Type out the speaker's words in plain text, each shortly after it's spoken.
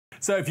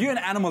So if you're an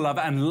animal lover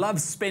and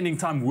love spending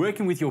time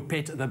working with your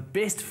pet, the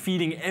best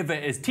feeling ever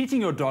is teaching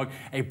your dog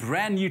a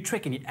brand new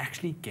trick, and he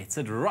actually gets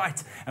it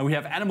right. And we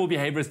have animal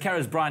behaviorist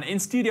Karis Bryen in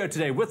studio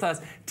today with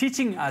us,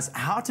 teaching us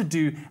how to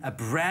do a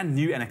brand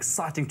new and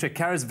exciting trick.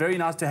 Karis, very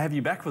nice to have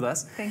you back with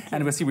us. Thank you.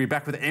 And we'll see we're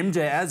back with MJ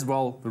as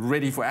well,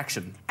 ready for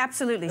action.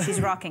 Absolutely,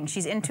 she's rocking.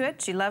 She's into it.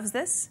 She loves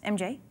this.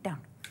 MJ, down.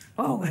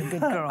 Oh, what a good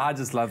girl. I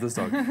just love this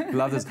dog.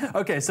 Love this.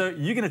 Okay, so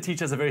you're going to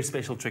teach us a very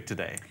special trick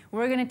today.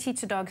 We're going to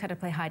teach the dogs how to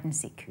play hide and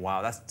seek.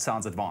 Wow, that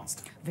sounds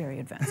advanced. Very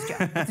advanced,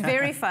 yeah. It's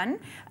very fun.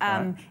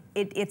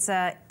 It's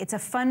a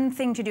fun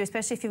thing to do,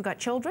 especially if you've got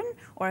children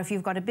or if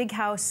you've got a big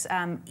house.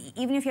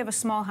 Even if you have a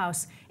small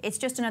house, it's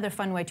just another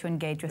fun way to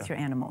engage with your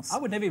animals. I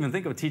would never even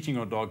think of teaching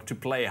your dog to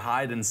play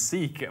hide and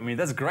seek. I mean,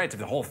 that's great if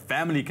the whole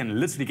family can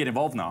literally get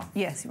involved now.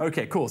 Yes.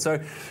 Okay, cool. So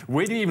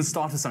where do you even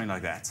start with something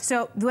like that?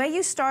 So the way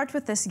you start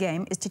with this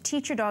game is to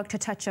teach your dog to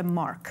touch a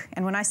mark.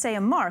 And when I say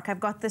a mark,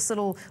 I've got this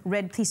little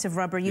red piece of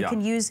rubber. You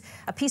can use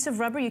a piece of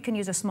rubber, you can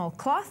use a small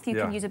cloth, you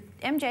can use a...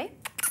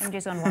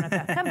 MJ's on one of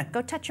that. Come,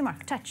 go touch your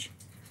mark, touch.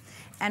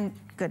 And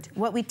good.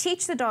 What we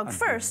teach the dog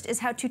first is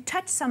how to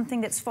touch something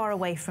that's far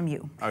away from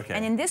you. Okay.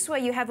 And in this way,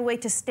 you have a way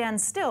to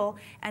stand still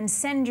and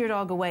send your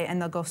dog away,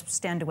 and they'll go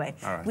stand away.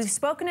 All right. We've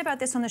spoken about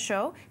this on the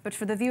show, but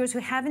for the viewers who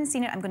haven't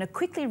seen it, I'm going to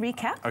quickly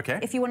recap. Okay.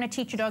 If you want to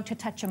teach your dog to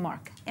touch a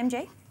mark.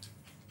 MJ,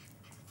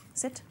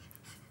 sit.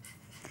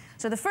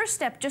 So the first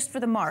step, just for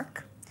the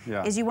mark,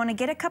 is you want to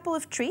get a couple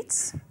of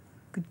treats.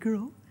 Good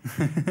girl.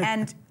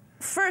 And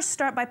first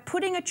start by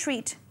putting a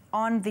treat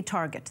on the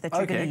target that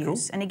you're going to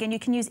use. And again, you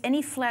can use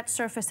any flat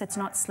surface that's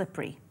not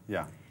slippery.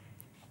 Yeah.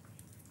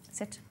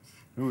 Sit.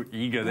 Ooh,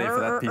 eager there for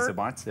that piece of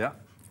bite. Yeah.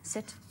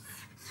 Sit.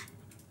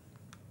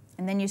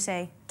 And then you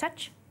say,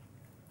 touch.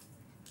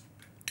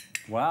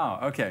 Wow,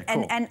 okay,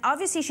 cool. And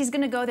obviously she's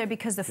going to go there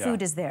because the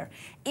food is there.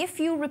 If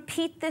you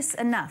repeat this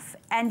enough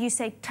and you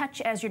say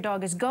touch as your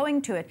dog is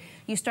going to it,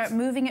 you start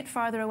moving it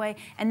farther away,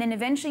 and then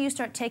eventually you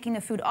start taking the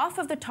food off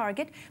of the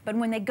target, but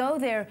when they go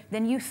there,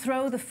 then you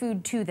throw the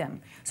food to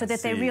them so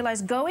that they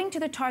realize going to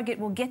the target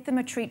will get them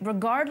a treat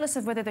regardless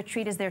of whether the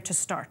treat is there to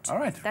start. All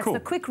right, That's the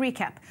quick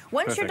recap.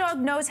 Once your dog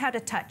knows how to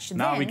touch,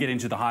 now then we get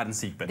into the hide and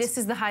seek bit. This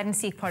is the hide and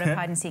seek part of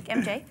hide and seek.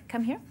 MJ,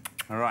 come here.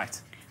 All right.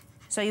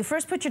 So you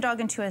first put your dog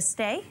into a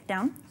stay,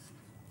 down,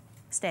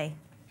 stay.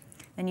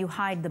 Then you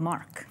hide the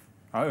mark.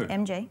 Oh.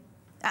 MJ,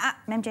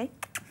 MJ,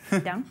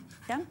 down,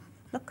 down,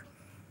 look.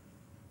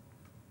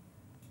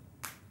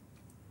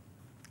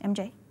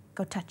 MJ,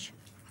 go touch.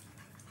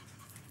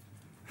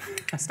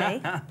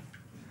 Stay.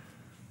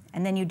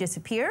 And then you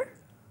disappear.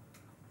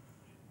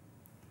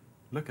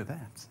 Look at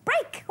that.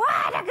 Break!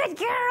 What a good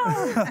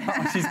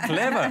girl! She's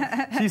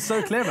clever. She's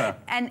so clever.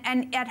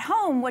 And at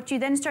home, what you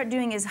then start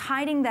doing is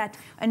hiding that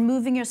and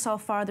moving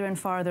yourself farther and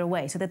farther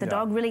away so that the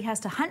dog really has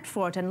to hunt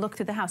for it and look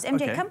through the house.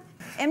 MJ, come.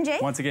 MJ.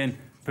 Once again,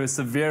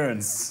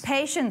 perseverance.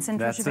 Patience and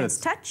perseverance.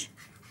 It. Touch,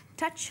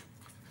 touch,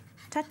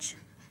 touch.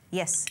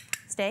 Yes.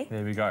 Stay.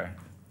 There we go.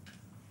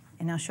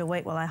 And now she'll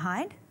wait while I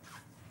hide.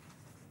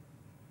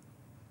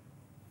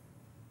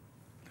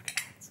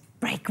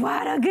 Break,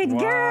 what a good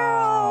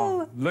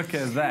girl! Look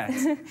at that.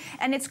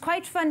 And it's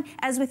quite fun,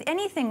 as with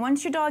anything,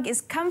 once your dog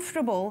is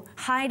comfortable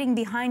hiding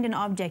behind an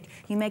object,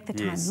 you make the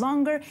time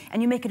longer,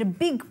 and you make it a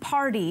big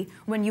party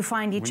when you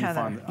find each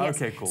other.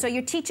 Okay, cool. So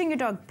you're teaching your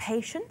dog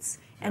patience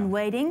and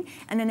waiting,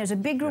 and then there's a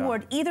big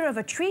reward either of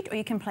a treat, or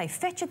you can play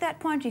fetch at that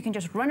point, or you can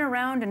just run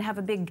around and have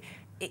a big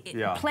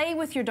play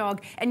with your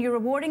dog, and you're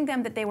rewarding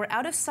them that they were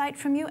out of sight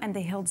from you and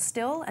they held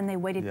still and they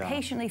waited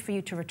patiently for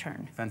you to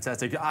return.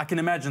 Fantastic. I can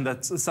imagine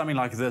that something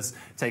like this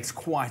takes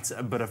quite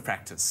a bit of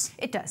practice.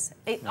 It does.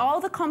 All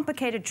the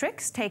complicated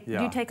tricks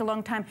do take a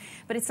long time,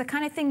 but it's the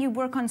kind of thing you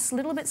work on a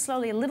little bit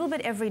slowly, a little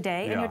bit every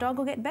day, and your dog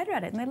will get better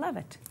at it, and they love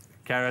it.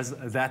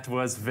 Karis, that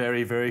was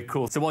very, very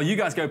cool. So while you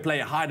guys go play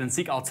hide and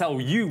seek, I'll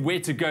tell you where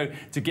to go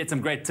to get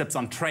some great tips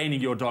on training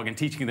your dog and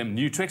teaching them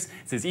new tricks.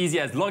 It's as easy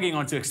as logging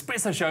on to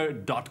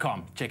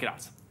expressoshow.com. Check it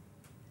out.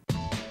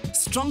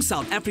 Strong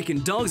South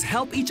African dogs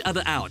help each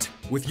other out.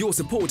 With your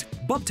support,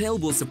 Bobtail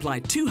will supply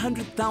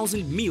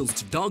 200,000 meals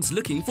to dogs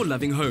looking for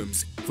loving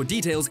homes. For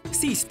details,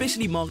 see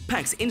specially marked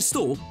packs in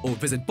store or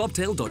visit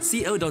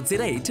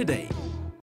bobtail.co.za today.